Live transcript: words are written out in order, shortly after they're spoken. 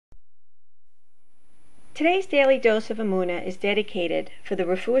Today's daily dose of Emuna is dedicated for the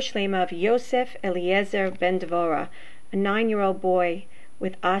refuah shlema of Yosef Eliezer ben Dvorah, a 9-year-old boy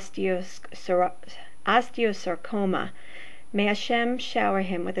with osteosarcoma. May Hashem shower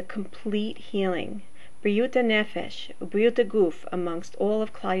him with a complete healing, Briyuta Nefesh, Briyuta Guf, amongst all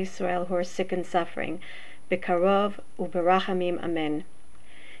of Klal Yisrael who are sick and suffering. Bekarov uberachamim, amen.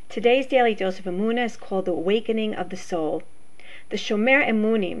 Today's daily dose of Emuna is called the awakening of the soul. The Shomer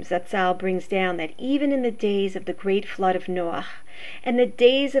Emunim Zatzal brings down that even in the days of the great flood of Noach and the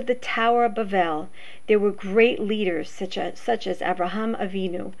days of the Tower of Babel, there were great leaders such as Abraham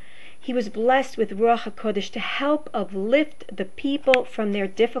Avinu. He was blessed with Ruach HaKodesh to help uplift the people from their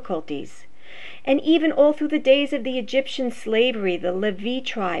difficulties. And even all through the days of the Egyptian slavery, the Levi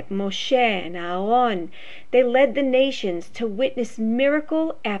tribe, Moshe and Aaron, they led the nations to witness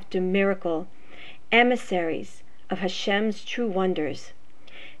miracle after miracle, emissaries of Hashem's true wonders.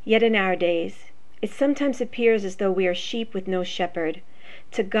 Yet in our days, it sometimes appears as though we are sheep with no shepherd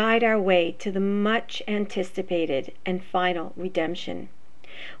to guide our way to the much anticipated and final redemption.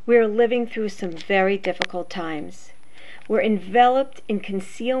 We are living through some very difficult times. We're enveloped in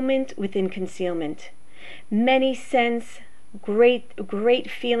concealment within concealment. Many sense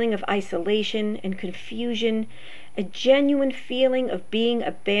great feeling of isolation and confusion, a genuine feeling of being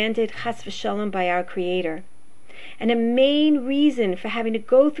abandoned, chas v'shalom, by our Creator. And a main reason for having to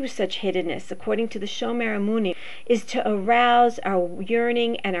go through such hiddenness, according to the Shomer Emunim, is to arouse our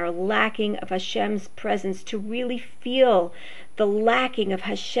yearning and our lacking of Hashem's presence, to really feel the lacking of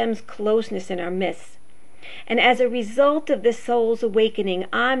Hashem's closeness in our midst. And as a result of this soul's awakening,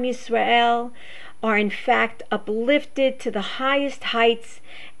 Am Yisrael are in fact uplifted to the highest heights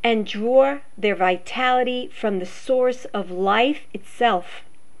and draw their vitality from the source of life itself.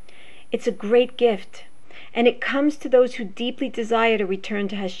 It's a great gift, and it comes to those who deeply desire to return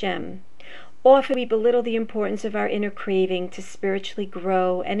to Hashem. Often we belittle the importance of our inner craving to spiritually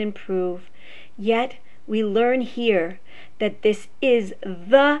grow and improve, yet we learn here that this is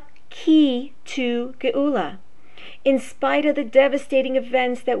the key to Geula. In spite of the devastating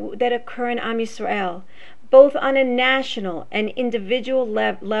events that occur in Am Yisrael, both on a national and individual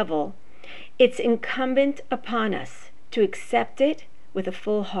level, it's incumbent upon us to accept it with a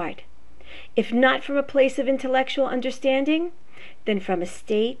full heart. If not from a place of intellectual understanding, then from a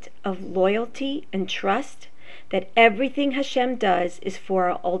state of loyalty and trust that everything Hashem does is for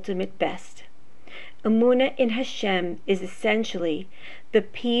our ultimate best. Emuna in Hashem is essentially the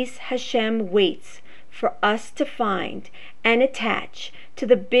peace Hashem waits for us to find and attach to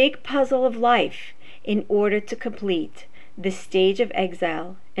the big puzzle of life in order to complete the stage of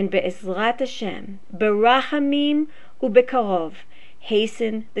exile and be'ezrat Hashem, berachamim ubekarov,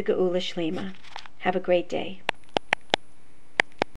 hasten the Geula Shlema. Have a great day.